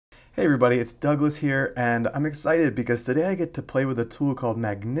Hey everybody, it's Douglas here, and I'm excited because today I get to play with a tool called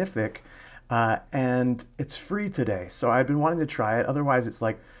Magnific, and it's free today. So I've been wanting to try it. Otherwise, it's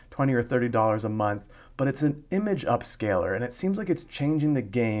like $20 or $30 a month, but it's an image upscaler, and it seems like it's changing the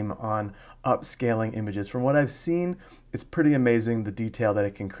game on upscaling images. From what I've seen, it's pretty amazing the detail that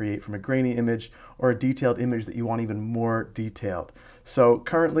it can create from a grainy image or a detailed image that you want even more detailed. So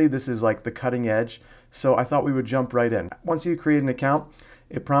currently, this is like the cutting edge. So I thought we would jump right in. Once you create an account,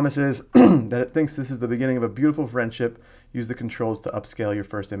 it promises that it thinks this is the beginning of a beautiful friendship. Use the controls to upscale your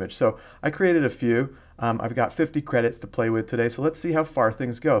first image. So I created a few. I've got 50 credits to play with today, so let's see how far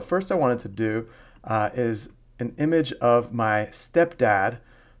things go. First I wanted to do is an image of my stepdad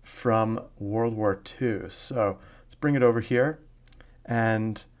from World War II. So let's bring it over here,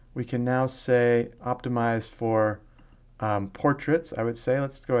 and we can now say optimize for portraits, I would say.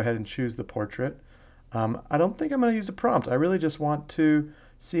 Let's go ahead and choose the portrait. I don't think I'm going to use a prompt. I really just want to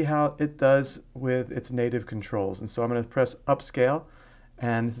see how it does with its native controls. And so I'm going to press upscale,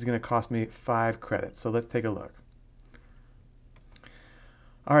 and this is going to cost me 5 credits. So let's take a look.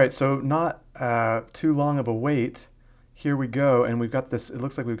 All right, so not too long of a wait. Here we go, and we've got this, it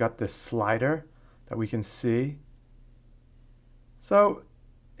looks like we've got this slider that we can see. So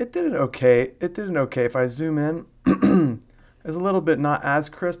it did an okay. It did an okay. If I zoom in, it's a little bit not as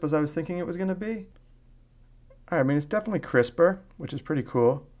crisp as I was thinking it was going to be. All right, I mean, it's definitely crisper, which is pretty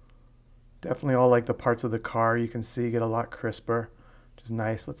cool. Definitely all like the parts of the car you can see get a lot crisper, which is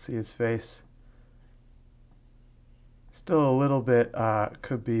nice. Let's see his face. Still a little bit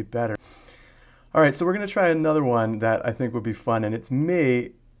could be better. All right, so we're gonna try another one that I think would be fun, and it's me,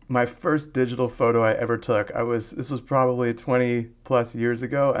 my first digital photo I ever took. This was probably 20 plus years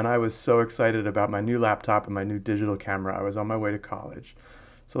ago, and I was so excited about my new laptop and my new digital camera. I was on my way to college.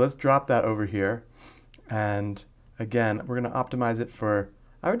 So let's drop that over here. And again, we're going to optimize it for,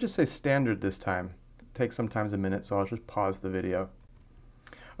 I would just say standard this time. It takes sometimes a minute, so I'll just pause the video.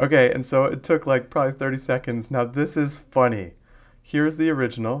 Okay, and so it took like probably 30 seconds. Now this is funny. Here's the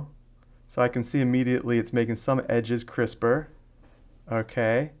original. So I can see immediately it's making some edges crisper.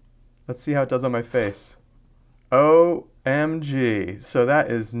 Okay, let's see how it does on my face. OMG. So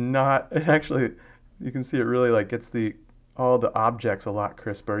that is not, actually, you can see it really like gets all the objects a lot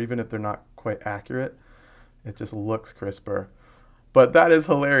crisper, even if they're not quite accurate. It just looks crisper. But that is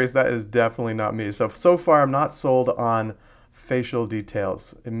hilarious. That is definitely not me. So far I'm not sold on facial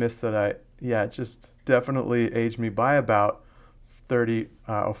details. It missed that it just definitely aged me by about 30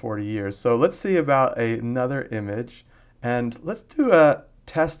 or 40 years. So let's see about another image, and let's do a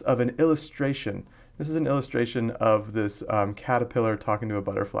test of an illustration. This is an illustration of this caterpillar talking to a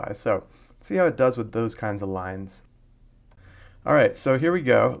butterfly. So let's see how it does with those kinds of lines. All right, so here we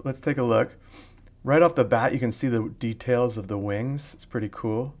go. Let's take a look. Right off the bat, you can see the details of the wings. It's pretty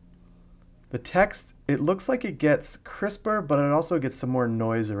cool. The text, it looks like it gets crisper, but it also gets some more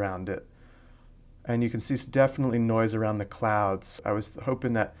noise around it. And you can see definitely noise around the clouds. I was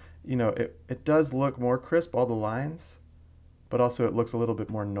hoping that, you know, it does look more crisp, all the lines, but also it looks a little bit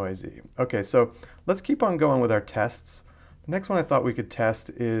more noisy. Okay, so let's keep on going with our tests. The next one I thought we could test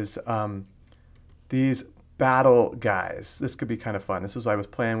is these battle guys. This could be kind of fun. This was I was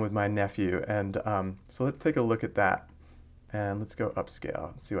playing with my nephew, and so let's take a look at that, and let's go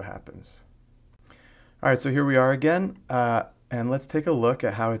upscale and see what happens. All right, so here we are again, and let's take a look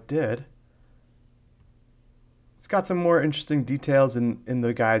at how it did. It's got some more interesting details in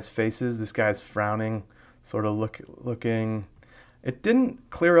the guys' faces. This guy's frowning, sort of looking. It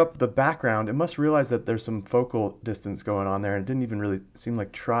didn't clear up the background. It must realize that there's some focal distance going on there, and it didn't even really seem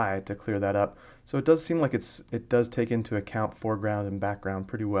like try to clear that up. So it does seem like it does take into account foreground and background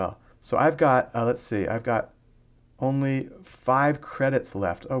pretty well. So I've got, let's see, I've got only 5 credits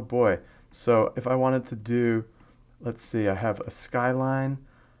left. Oh boy. So if I wanted to do, let's see, I have a skyline,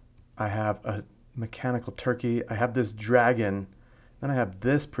 I have a mechanical turkey, I have this dragon, then I have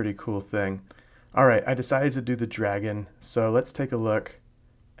this pretty cool thing. All right, I decided to do the dragon, so let's take a look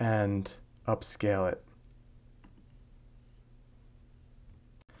and upscale it.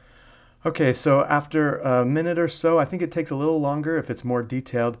 Okay, so after a minute or so, I think it takes a little longer if it's more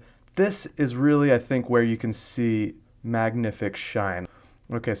detailed. This is really, I think, where you can see Magnific shine.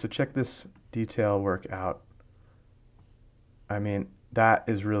 Okay, so check this detail work out. I mean, that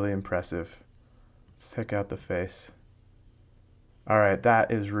is really impressive. Let's take out the face. All right,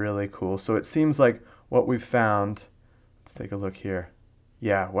 that is really cool. So it seems like what we've found, let's take a look here.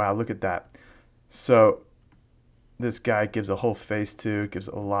 Yeah, wow, look at that. So this guy gives a whole face to, gives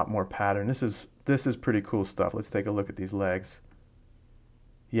a lot more pattern. This is pretty cool stuff. Let's take a look at these legs.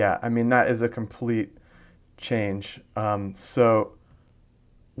 Yeah, I mean, that is a complete change. So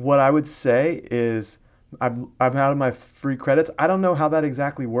what I would say is I'm out of my free credits. I don't know how that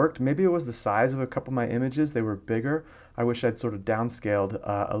exactly worked. Maybe it was the size of a couple of my images. They were bigger. I wish I'd sort of downscaled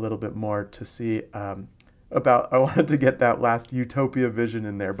a little bit more to see I wanted to get that last utopia vision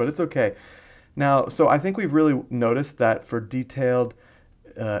in there, but it's okay. Now, so I think we've really noticed that for detailed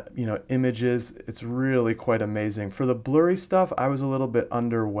images, it's really quite amazing. For the blurry stuff, I was a little bit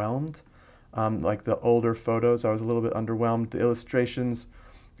underwhelmed. Like the older photos, I was a little bit underwhelmed. The illustrations,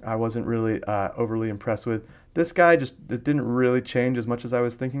 I wasn't really overly impressed with. This guy it didn't really change as much as I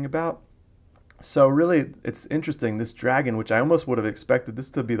was thinking about. So really, it's interesting. This dragon, which I almost would have expected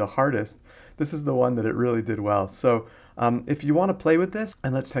this to be the hardest, this is the one that it really did well. So if you want to play with this,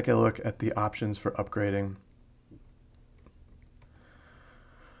 and let's take a look at the options for upgrading.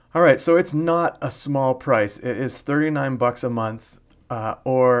 All right, so it's not a small price. It is 39 bucks a month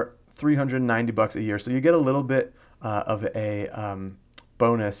or 390 bucks a year. So you get a little bit of a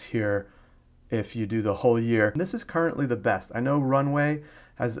bonus here if you do the whole year. This is currently the best. I know Runway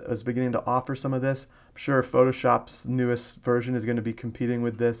is beginning to offer some of this. I'm sure Photoshop's newest version is going to be competing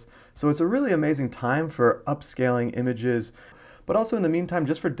with this. So it's a really amazing time for upscaling images, but also in the meantime,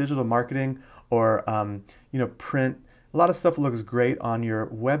 just for digital marketing or print. A lot of stuff looks great on your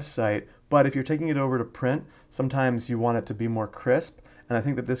website, but if you're taking it over to print, sometimes you want it to be more crisp. And I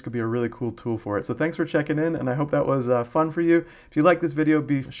think that this could be a really cool tool for it. So thanks for checking in, and I hope that was fun for you. If you like this video,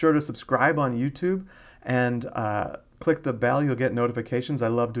 be sure to subscribe on YouTube and click the bell. You'll get notifications. I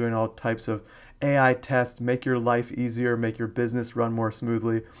love doing all types of AI tests, make your life easier, make your business run more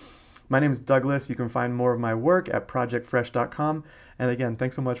smoothly. My name is Douglas. You can find more of my work at projectfresh.com. And again,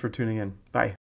 thanks so much for tuning in. Bye.